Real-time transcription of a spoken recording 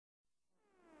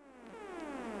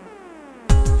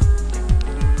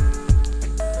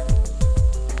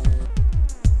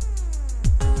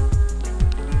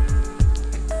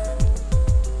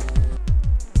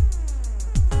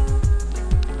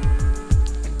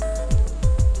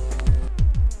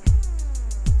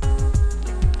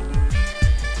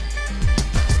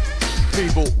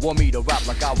People want me to rap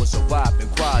like I was a rap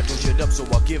and cry. Don't shut up, so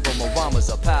I give them a rhyme as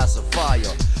a pacifier.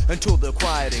 Until they're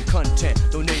quiet in content,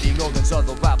 donating organs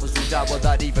other rappers who die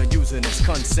without even using his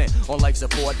consent. On life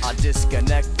support, I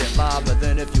disconnect it live, but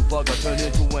then if you bug, I turn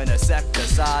into an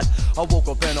insecticide. I woke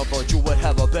up and I thought you would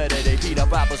have a better day. Beat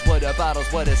up rappers with their battles,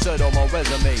 what it said on my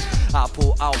resume. I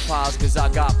pull out pies, cause I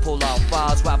got pull out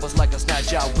files. Rappers like a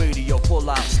snatch out radio, pull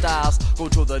out styles. Go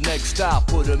to the next style,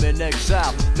 put them in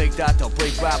exile. Make that to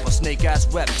break rapper, snake ass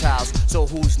reptiles. So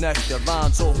who's next to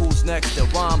line, so who's next to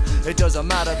rhyme? It doesn't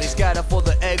matter, they scatter for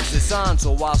the exit sign.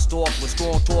 So I stalk with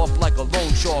strong talk like a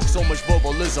lone shark. So much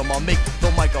verbalism, I make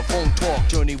the microphone talk.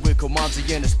 Journey with Comanzi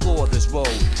and explore this road.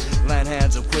 Land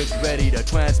hands are quick, ready to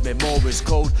transmit Morse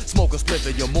code. Smoke a spliff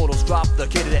and your mortals drop the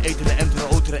K to the A to the M to the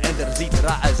O to the N to the Z to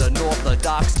the I as an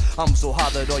orthodox. I'm so high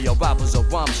that all your rappers are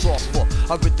rhyme software.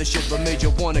 I rip the shit that made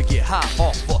you wanna get high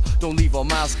off for. Don't leave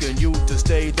them asking you to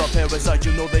stay. The parasite,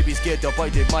 you know they be scared to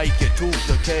bite, they might get tooth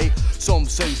decay. Some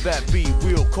say that be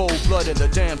real cold-blooded. The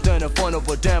damn done in front of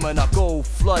a dam and I go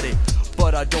flooded.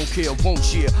 But I don't care, won't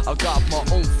share, I got my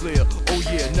own flair. Oh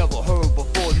yeah, never heard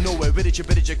before, nowhere.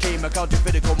 Riddicha came, I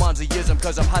counterfeited Comanziism.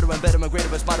 Cause I'm harder and better and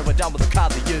greater, in spite of a down with the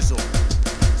Kalism.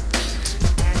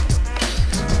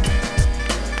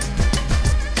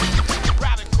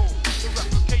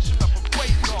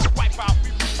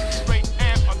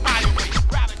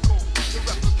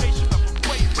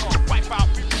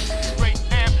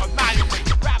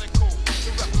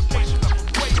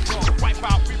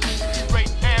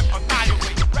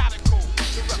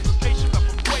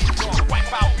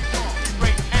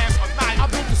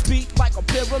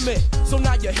 So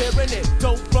now you're hearing it,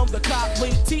 dope from the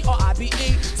Kali,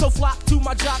 T-R-I-B-E. So flock to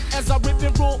my jock as I rip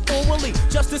and roll orally.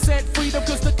 Justice and freedom,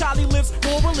 cause the Kali lives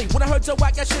morally. When I heard your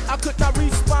whack ass shit, I could not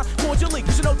respond cordially.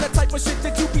 Cause you know that type of shit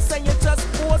that you be saying just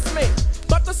force me.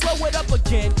 But to slow it up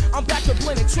again, I'm back to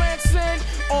blend and transcend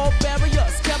all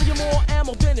barriers. Carry more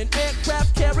ammo than an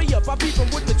aircraft carrier. By beefing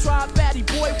with the tribe, baddie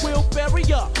boy will bury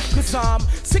ya. Cause I'm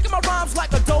sick of my rhymes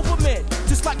like a Doberman.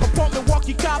 Just like a punk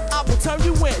Milwuakee cop, I will turn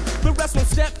you in. The rest won't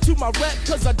step to my rep,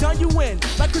 cause I done you in.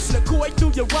 Like Christian McCoy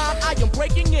through your rhyme, I am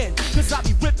breaking in. Cause I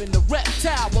be ripping the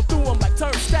reptile, I'm through them like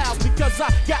turnstiles. Because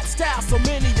I got style, so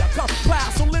many I come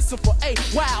proud. So listen for a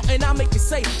wow, and I make you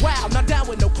say wow. Not down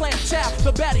with no clamp child,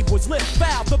 the baddie boys live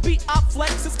foul. The beat I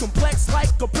flex is complex like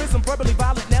a prison. Verbally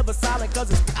violent, never silent,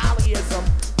 cause it's Kalism.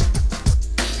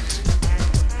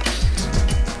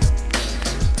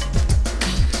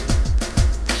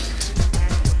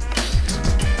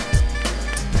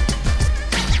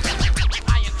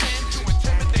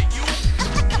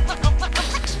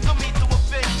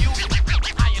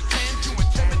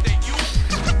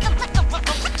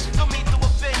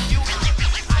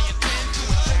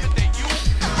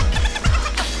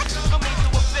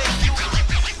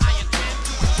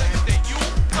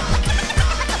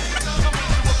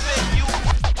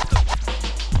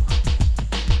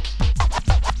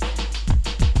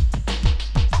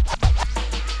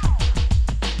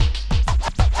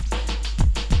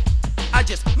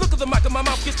 My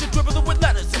mouth gets to dribbling with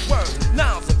letters and words,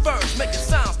 nouns and verbs, making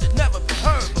sounds that never been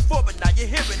heard before. But now you're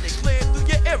hearing it clear through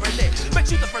your hearing it.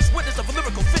 Makes you the first witness of a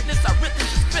lyrical fitness. I writ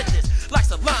this is fitness, like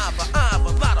saliva, I'm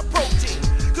a lot of protein.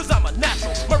 Cause I'm a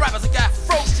natural, my rappers are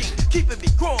afro sheet, keeping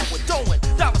me growing with doing,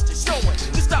 dollars to showing.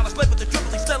 This style is played with the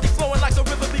dribbling, steadily flowing like the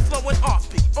river be flowing off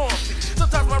beat, on beat.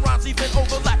 Sometimes my rhymes even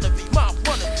overlap to be mouth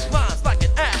running through lines like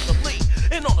an athlete.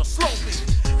 And on a slow beat,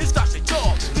 it starts your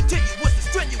jaw, continuous and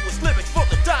strenuous lyrics for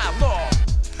the dialogue.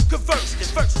 Converse in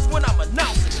verses when I'm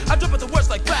announcing. I dribble the words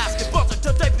like basketballs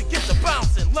until they begin to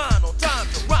bounce in line on time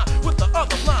to rhyme with the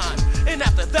other line. And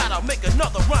after that, I'll make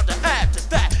another rhyme to add to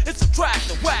that. It's subtract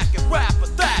and whack and rap,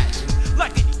 but